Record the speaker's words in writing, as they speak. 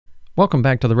Welcome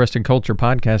back to the Rested Culture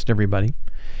Podcast, everybody.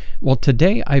 Well,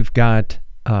 today I've got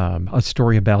a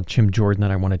story about Jim Jordan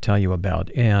that I want to tell you about.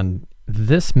 And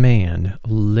this man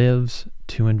lives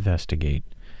to investigate.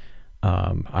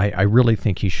 I really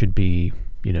think he should be,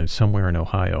 somewhere in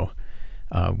Ohio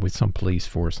with some police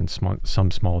force in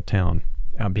some small town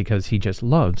because he just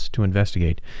loves to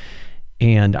investigate.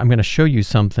 And I'm going to show you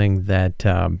something that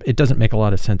it doesn't make a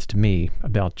lot of sense to me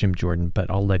about Jim Jordan,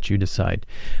 but I'll let you decide.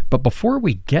 But before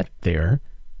we get there,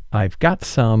 I've got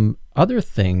some other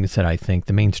things that I think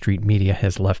the Main Street media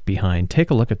has left behind.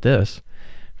 Take a look at this.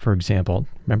 For example,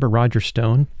 remember Roger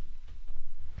Stone?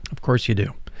 Of course you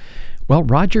do. Well,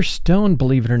 Roger Stone,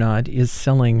 believe it or not, he's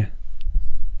selling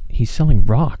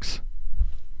rocks.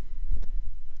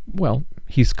 Well,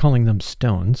 he's calling them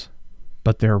stones,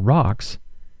 but they're rocks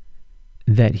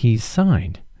that he's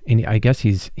signed. And I guess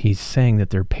he's saying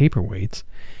that they're paperweights,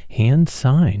 hand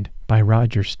signed by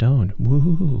Roger Stone.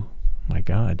 Woo, my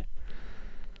God.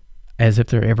 As if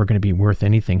they're ever going to be worth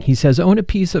anything. He says, own a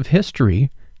piece of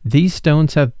history. These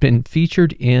stones have been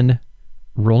featured in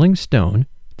Rolling Stone,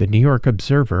 the New York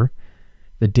Observer,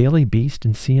 the Daily Beast,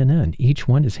 and CNN. Each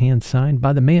one is hand signed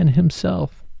by the man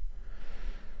himself.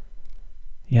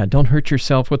 Yeah, don't hurt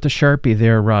yourself with the Sharpie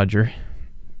there, Roger.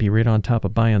 Be right on top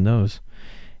of buying those.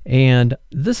 And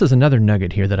this is another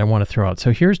nugget here that I want to throw out.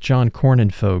 So here's John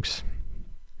Cornyn, folks.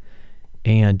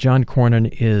 And John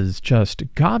Cornyn is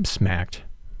just gobsmacked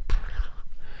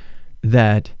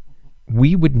that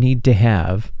we would need to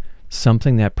have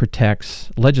something that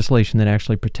protects, legislation that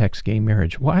actually protects gay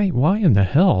marriage. Why in the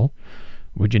hell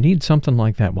would you need something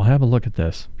like that? Well, have a look at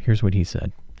this. Here's what he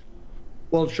said.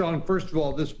 Well, Sean, first of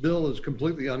all, this bill is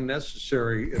completely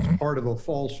unnecessary. It's part of a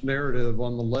false narrative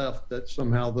on the left that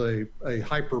somehow a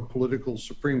hyper-political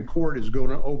Supreme Court is going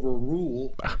to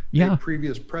overrule a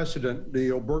previous precedent, the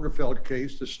Obergefell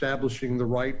case establishing the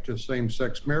right to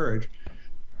same-sex marriage.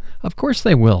 Of course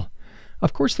they will.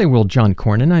 Of course they will, John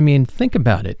Cornyn. I mean, think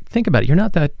about it. Think about it. You're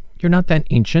not that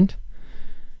ancient.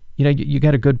 You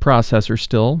got a good processor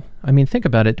still. I mean, think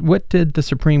about it. What did the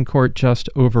Supreme Court just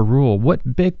overrule?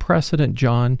 What big precedent,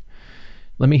 John?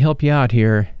 Let me help you out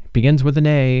here. Begins with an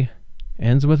A,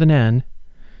 ends with an N.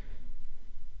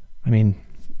 I mean,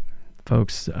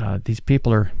 folks, these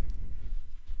people are...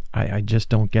 I just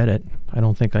don't get it. I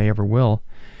don't think I ever will.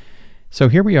 So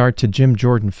here we are to Jim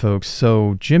Jordan, folks.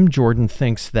 So Jim Jordan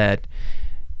thinks that,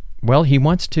 well, he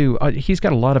wants to, he's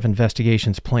got a lot of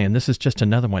investigations planned. This is just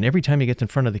another one. Every time he gets in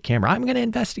front of the camera, I'm going to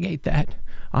investigate that.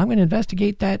 I'm going to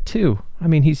investigate that too. I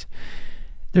mean,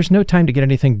 there's no time to get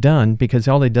anything done because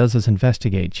all he does is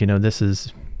investigate.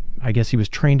 I guess he was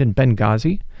trained in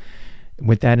Benghazi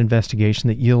with that investigation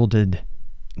that yielded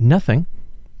nothing.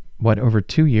 Over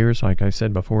 2 years, like I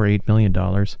said before, $8 million,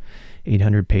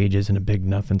 800 pages and a big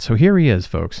nothing. So here he is,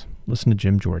 folks. Listen to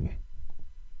Jim Jordan.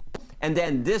 And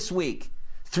then this week,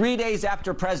 3 days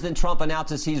after President Trump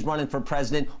announces he's running for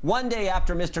president, 1 day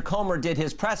after Mr. Comer did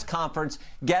his press conference,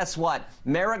 guess what?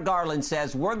 Merrick Garland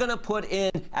says we're going to put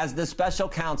in as the special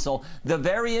counsel the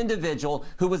very individual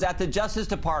who was at the Justice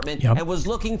Department and was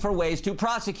looking for ways to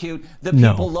prosecute the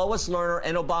people Lois Lerner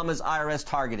and Obama's IRS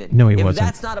targeted. No, he wasn't. If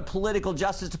that's not a political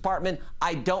Justice Department,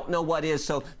 I don't know what is.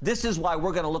 So this is why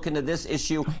we're going to look into this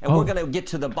issue, and we're going to get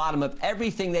to the bottom of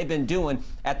everything they've been doing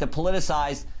at the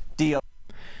politicized DOJ.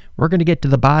 We're going to get to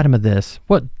the bottom of this.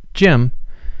 What, Jim,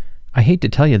 I hate to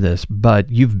tell you this, but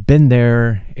you've been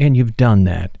there and you've done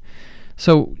that.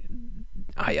 So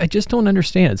I just don't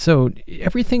understand. So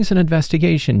everything's an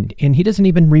investigation, and he doesn't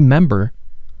even remember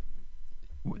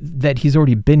that he's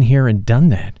already been here and done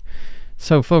that.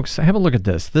 So, folks, have a look at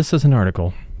this. This is an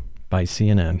article by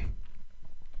CNN.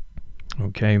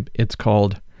 Okay, it's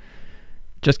called...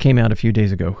 just came out a few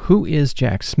days ago. Who is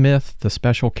Jack Smith, the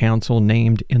special counsel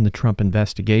named in the Trump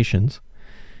investigations?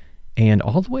 And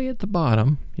all the way at the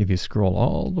bottom, if you scroll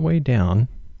all the way down,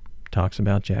 talks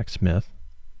about Jack Smith.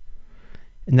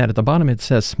 And that at the bottom it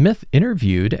says Smith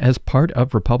interviewed as part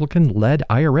of Republican-led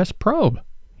IRS probe.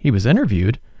 He was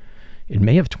interviewed. In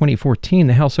May of 2014,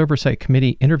 the House Oversight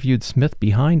Committee interviewed Smith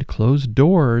behind closed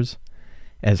doors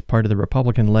as part of the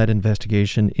Republican-led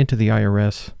investigation into the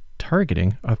IRS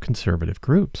targeting of conservative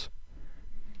groups.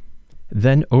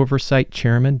 Then Oversight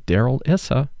Chairman Darrell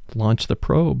Issa launched the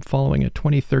probe following a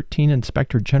 2013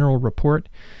 Inspector General report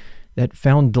that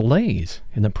found delays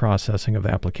in the processing of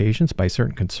applications by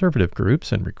certain conservative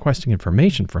groups and requesting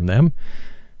information from them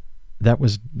that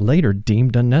was later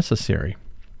deemed unnecessary.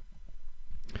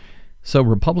 So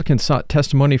Republicans sought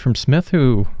testimony from Smith,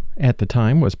 who at the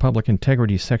time was Public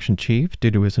Integrity Section Chief, due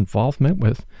to his involvement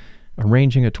with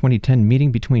arranging a 2010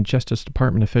 meeting between Justice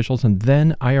Department officials and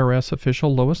then IRS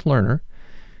official Lois Lerner.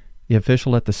 the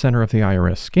official at the center of the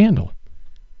IRS scandal.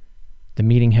 The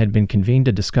meeting had been convened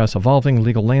to discuss evolving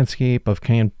legal landscape of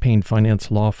campaign finance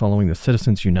law following the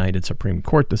Citizens United Supreme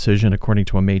Court decision, according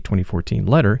to a May 2014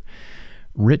 letter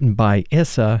written by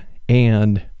Issa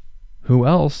and who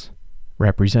else?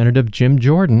 Representative Jim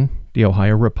Jordan, the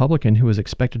Ohio Republican who is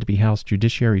expected to be House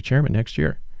Judiciary Chairman next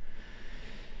year.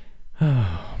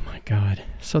 Oh, my God.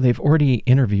 So they've already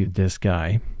interviewed this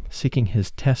guy, seeking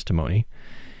his testimony,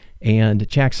 and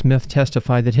Jack Smith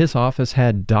testified that his office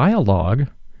had dialogue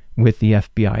with the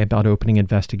FBI about opening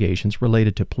investigations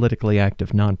related to politically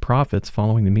active nonprofits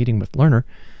following the meeting with Lerner,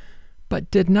 but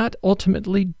did not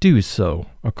ultimately do so,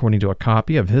 according to a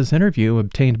copy of his interview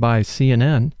obtained by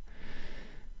CNN.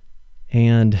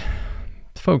 And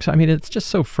folks, I mean, it's just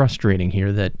so frustrating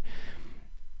here that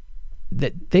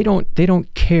they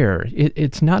don't care.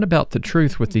 It's not about the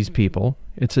truth with these people.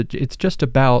 It's just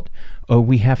about, oh,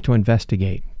 we have to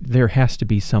investigate. There has to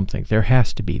be something. There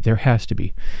has to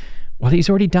be. Well, he's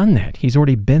already done that. He's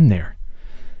already been there.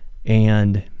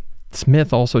 And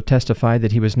Smith also testified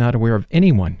that he was not aware of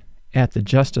anyone at the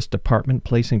Justice Department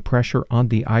placing pressure on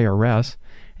the IRS,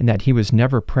 and that he was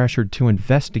never pressured to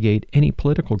investigate any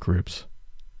political groups.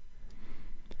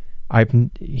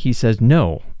 He says,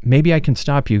 no, maybe I can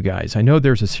stop you guys. I know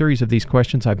there's a series of these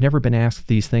questions. I've never been asked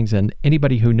these things, and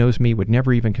anybody who knows me would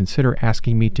never even consider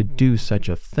asking me to do such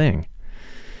a thing.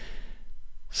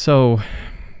 So,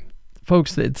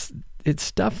 folks, it's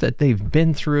stuff that they've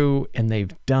been through, and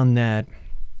they've done that,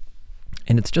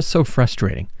 and it's just so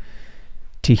frustrating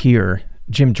to hear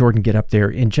Jim Jordan get up there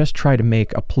and just try to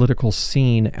make a political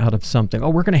scene out of something. Oh,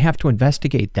 we're going to have to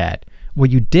investigate that. Well,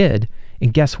 you did,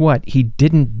 and guess what? He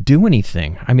didn't do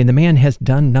anything. I mean, the man has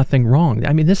done nothing wrong.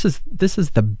 I mean, this is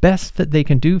the best that they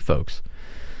can do, folks,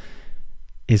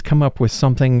 is come up with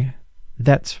something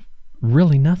that's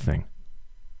really nothing.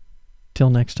 Till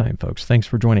next time, folks. Thanks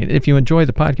for joining. If you enjoy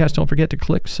the podcast, don't forget to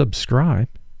click subscribe.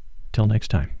 Till next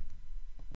time.